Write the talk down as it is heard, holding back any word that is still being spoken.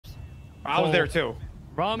I was there too.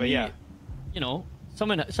 Rami, yeah. you know,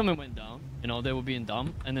 someone went down. You know, they were being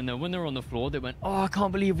dumb, and then when they were on the floor, they went, "Oh, I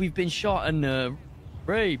can't believe we've been shot." And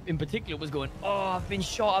Ray, in particular, was going, "Oh, I've been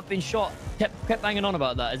shot. I've been shot." Kept banging on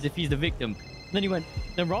about that as if he's the victim. And then he went.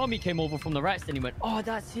 Then Rami came over from the rats, and he went, "Oh,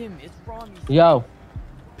 that's him. It's Rami." Yo.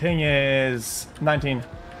 Ping is 19.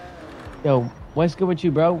 Yo, what's good with you,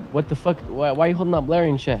 bro? What the fuck? Why are you holding up Larry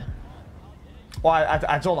and shit? Well,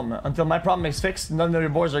 I told him until my problem is fixed, none of your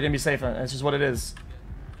boys are gonna be safe. That's just what it is.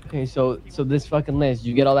 Okay, so this fucking list,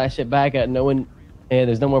 you get all that shit back at no one, and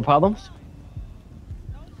there's no more problems?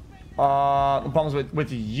 The problems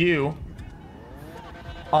with you.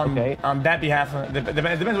 On that behalf,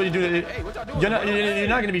 depends what you do. You're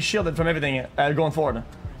not gonna be shielded from everything going forward.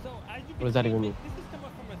 What does that even mean?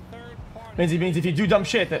 Means if you do dumb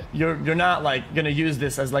shit, you're not like gonna use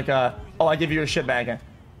this as like a I give you your shit back.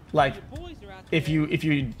 Like if you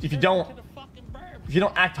don't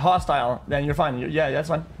act hostile, then you're fine. Yeah, that's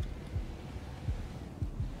fine.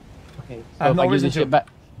 Okay. I have no reason to.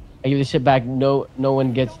 I give the shit back. No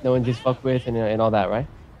one gets fucked with and all that, right?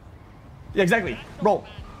 Yeah, exactly, bro.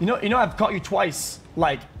 You know I've caught you twice,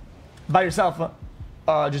 like by yourself,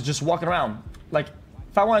 just walking around. Like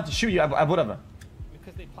if I wanted to shoot you, I would have.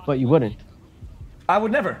 But you wouldn't. I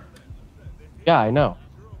would never. Yeah, I know.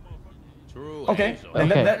 Okay.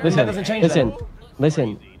 Okay. That doesn't change.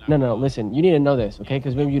 Listen. No. Listen. You need to know this, okay?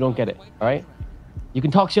 Because maybe you don't get it. All right. You can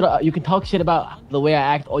talk shit. You can talk shit about the way I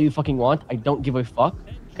act all you fucking want. I don't give a fuck.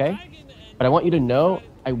 Okay. But I want you to know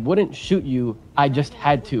I wouldn't shoot you. I just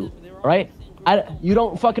had to. All right. You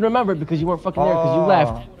don't fucking remember it because you weren't fucking there because you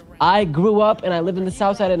left. I grew up and I lived in the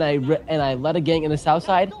South Side and I led a gang in the South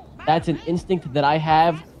Side. That's an instinct that I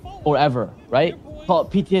have forever, right? Call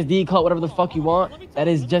it PTSD, call it whatever the fuck you want. That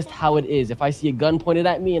is just how it is. If I see a gun pointed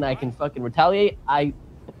at me and I can fucking retaliate, it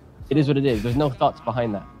is what it is. There's no thoughts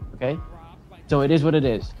behind that, okay? So it is what it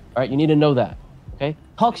is, all right? You need to know that, okay?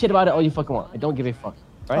 Talk shit about it all you fucking want. I don't give a fuck,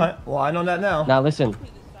 right? All right. Well, I know that now. Now listen.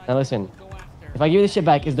 If I give you this shit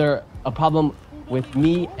back, is there a problem with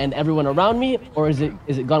me and everyone around me, or is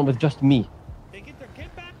it gone with just me?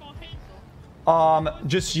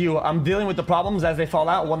 Just you. I'm dealing with the problems as they fall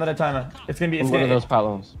out one at a time. It's gonna be. What are those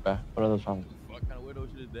problems, bro? What are those problems? What kind of widow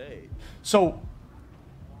today? So,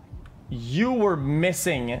 you were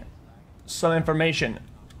missing some information.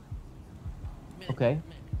 Okay.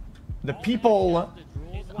 The people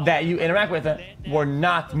that you interact with were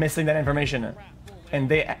not missing that information, and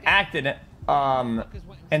they acted, and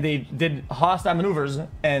they did hostile maneuvers,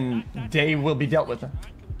 and they will be dealt with.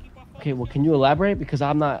 Okay, well, can you elaborate? Because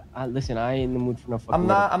I'm not. Listen, I ain't in the mood for no fucking.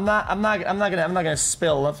 I'm not gonna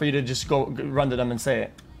spill for you to just go run to them and say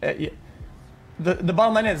it. The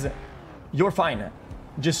bottom line is, you're fine.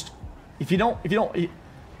 Just if you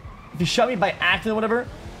shut me by acting or whatever,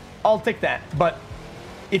 I'll take that. But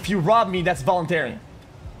if you rob me, that's voluntary.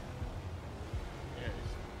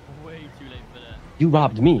 You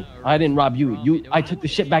robbed me. I didn't rob you. I took the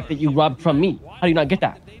shit back that you robbed from me. How do you not get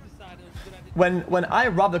that? When I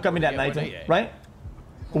robbed the company that night, right?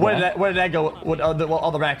 Where did I go with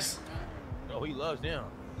all the racks? Oh, he loves them.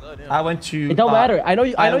 I went to. It don't matter. I know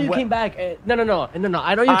you came back. No.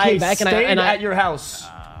 I know you came back, and I stayed at your house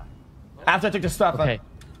after I took the stuff. Okay.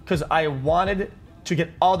 Because I wanted to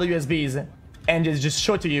get all the USBs and just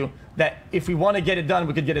show it to you that if we want to get it done,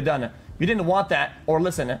 we could get it done. You didn't want that or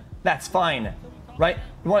listen. That's fine, right?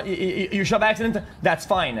 You shove accident. That's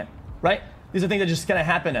fine, right? These are things that just gonna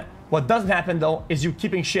happen. What doesn't happen though is you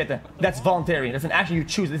keeping shit. That's voluntary. That's an action you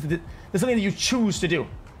choose. That's something that you choose to do.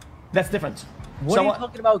 That's different. What are you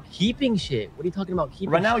talking about keeping shit? What are you talking about keeping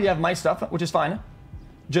right now, you have my stuff, which is fine.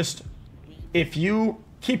 Just if you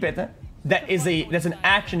keep it, that's an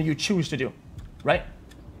action you choose to do, right?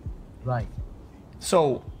 Right.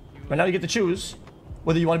 So right now you get to choose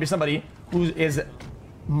whether you want to be somebody who is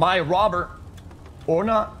my robber or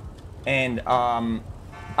not, and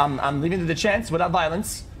I'm leaving you the chance without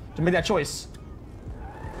violence to make that choice.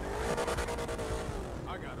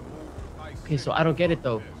 Okay, so I don't get it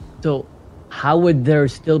though. So how would there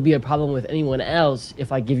still be a problem with anyone else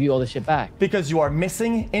if I give you all the shit back? Because you are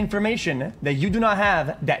missing information that you do not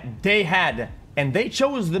have that they had, and they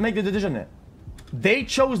chose to make the decision. They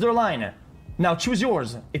chose their line. Now choose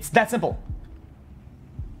yours. It's that simple.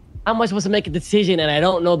 How am I supposed to make a decision and I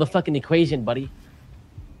don't know the fucking equation, buddy?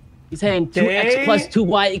 He's saying 2x plus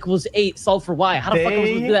 2y equals 8, solve for y. How the fuck am I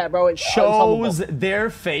supposed to do that, bro? It's chose their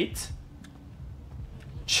fate.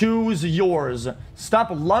 Choose yours.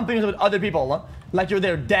 Stop lumping it with other people like you're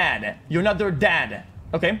their dad. You're not their dad,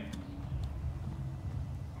 okay?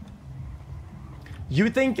 You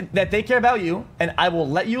think that they care about you, and I will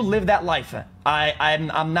let you live that life.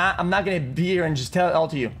 I'm not gonna be here and just tell it all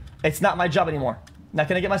to you. It's not my job anymore. Now,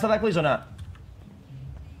 can I get my stuff back, please, or not?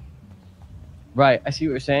 Right, I see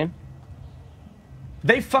what you're saying.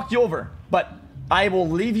 They fucked you over, but I will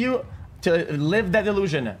leave you to live that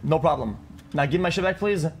illusion. No problem. Now, give my shit back,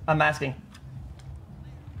 please. I'm asking.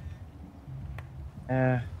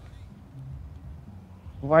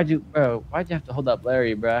 Why'd you have to hold up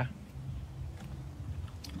Larry, bruh?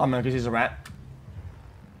 Oh man, because he's a rat.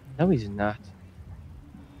 No, he's not.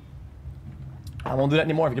 I won't do that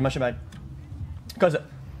anymore if you give my shit back. Because,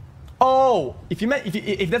 oh, if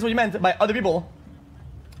that's what you meant by other people,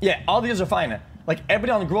 yeah, all these are fine. Like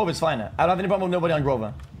everybody on Grove is fine. I don't have any problem with nobody on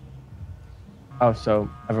Grove. Oh, so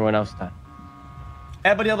everyone else done.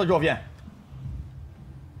 Everybody on the Grove, yeah.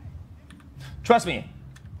 Trust me.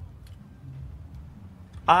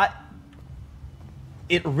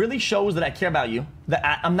 It really shows that I care about you.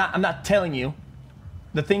 That I'm not telling you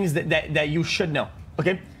the things that you should know.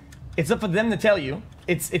 Okay? It's up for them to tell you.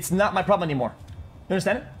 It's not my problem anymore. You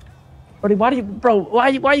understand it? Brody,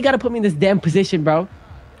 why you gotta put me in this damn position, bro?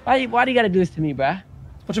 Why do you gotta do this to me, bruh?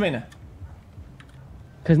 What you mean?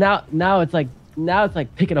 Cause now it's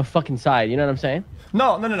like picking a fucking side. You know what I'm saying?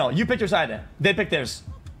 No. You pick your side. They pick theirs.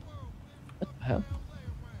 What the hell?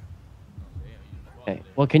 Okay.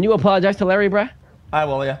 Well, can you apologize to Larry, bruh? I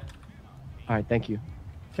will, yeah. All right, thank you.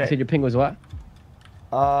 Okay. You said your ping was what?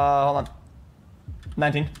 Hold on.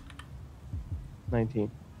 19.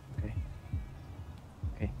 19. Okay.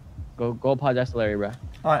 Okay. Go apologize to Larry, bruh.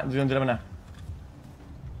 All right, I'm gonna do that now.